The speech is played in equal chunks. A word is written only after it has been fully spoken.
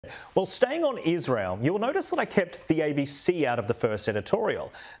Well, staying on Israel, you'll notice that I kept the ABC out of the first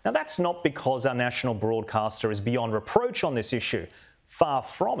editorial. Now, that's not because our national broadcaster is beyond reproach on this issue. Far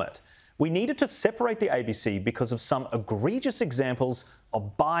from it. We needed to separate the ABC because of some egregious examples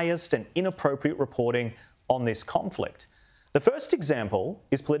of biased and inappropriate reporting on this conflict. The first example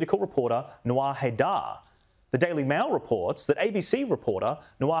is political reporter Nour Haydar. The Daily Mail reports that ABC reporter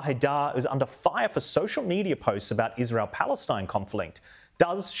Nour Haydar is under fire for social media posts about Israel-Palestine conflict.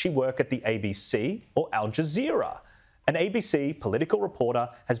 Does she work at the ABC or Al Jazeera? An ABC political reporter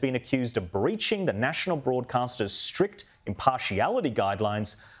has been accused of breaching the national broadcaster's strict impartiality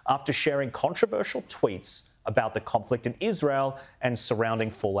guidelines after sharing controversial tweets about the conflict in Israel and surrounding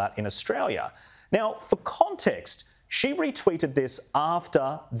fallout in Australia. Now, for context, she retweeted this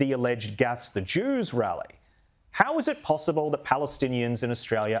after the alleged Gas the Jews rally. How is it possible that Palestinians in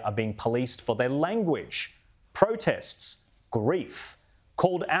Australia are being policed for their language, protests, grief,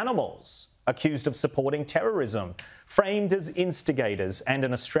 called animals, accused of supporting terrorism, framed as instigators, and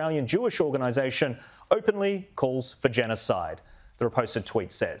an Australian Jewish organisation openly calls for genocide, the reposted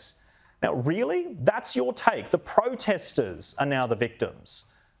tweet says. Now, really? That's your take? The protesters are now the victims.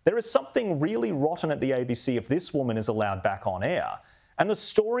 There is something really rotten at the ABC if this woman is allowed back on air. And the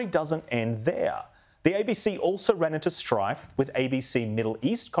story doesn't end there. The ABC also ran into strife with ABC Middle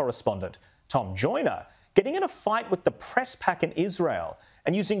East correspondent Tom Joyner, getting in a fight with the press pack in Israel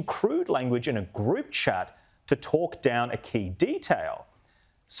and using crude language in a group chat to talk down a key detail.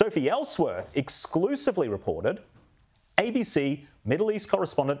 Sophie Ellsworth exclusively reported ABC Middle East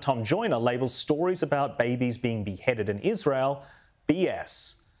correspondent Tom Joyner labels stories about babies being beheaded in Israel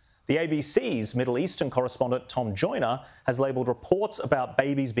BS. The ABC's Middle Eastern correspondent Tom Joyner has labelled reports about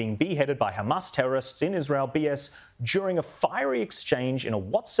babies being beheaded by Hamas terrorists in Israel BS during a fiery exchange in a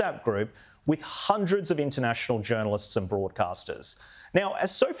WhatsApp group with hundreds of international journalists and broadcasters. Now,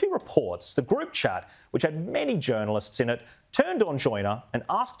 as Sophie reports, the group chat, which had many journalists in it, turned on Joyner and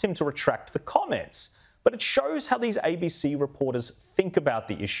asked him to retract the comments. But it shows how these ABC reporters think about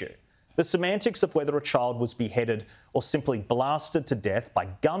the issue. The semantics of whether a child was beheaded or simply blasted to death by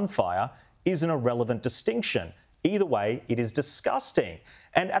gunfire is an irrelevant distinction. Either way, it is disgusting.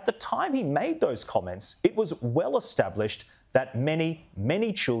 And at the time he made those comments, it was well established that many,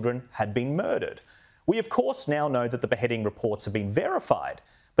 many children had been murdered. We, of course, now know that the beheading reports have been verified.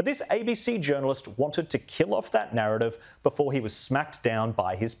 But this ABC journalist wanted to kill off that narrative before he was smacked down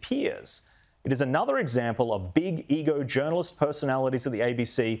by his peers. It is another example of big ego journalist personalities at the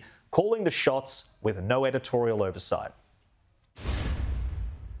ABC calling the shots with no editorial oversight.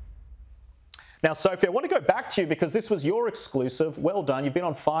 Now, Sophie, I want to go back to you because this was your exclusive. Well done. You've been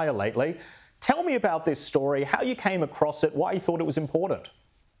on fire lately. Tell me about this story, how you came across it, why you thought it was important.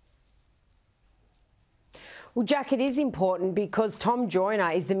 Well, Jack, it is important because Tom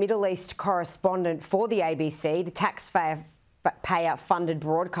Joyner is the Middle East correspondent for the ABC, the taxpayer-funded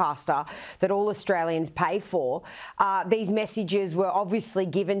broadcaster that all Australians pay for. These messages were obviously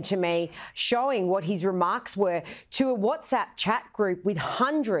given to me showing what his remarks were to a WhatsApp chat group with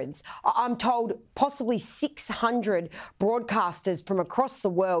hundreds, I'm told possibly 600 broadcasters from across the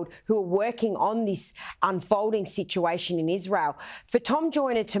world who are working on this unfolding situation in Israel. For Tom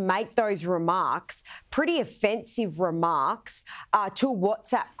Joyner to make those remarks, pretty offensive remarks, to a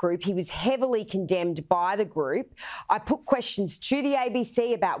WhatsApp group, he was heavily condemned by the group. I put questions to the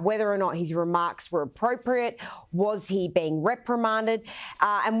ABC about whether or not his remarks were appropriate. Was he being reprimanded?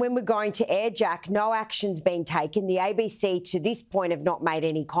 And when we're going to air, Jack, no action's been taken. The ABC to this point have not made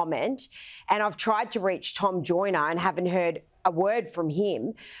any comment. And I've tried to reach Tom Joyner and haven't heard a word from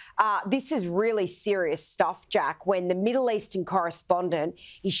him. This is really serious stuff, Jack, when the Middle Eastern correspondent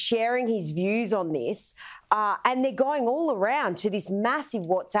is sharing his views on this, and they're going all around to this massive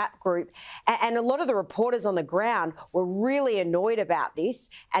WhatsApp group, and a lot of the reporters on the ground were really annoyed about this,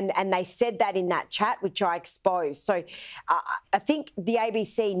 and they said that in that chat, which I exposed. So I think the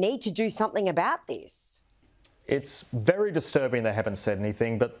ABC need to do something about this. It's very disturbing they haven't said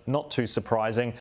anything, but not too surprising.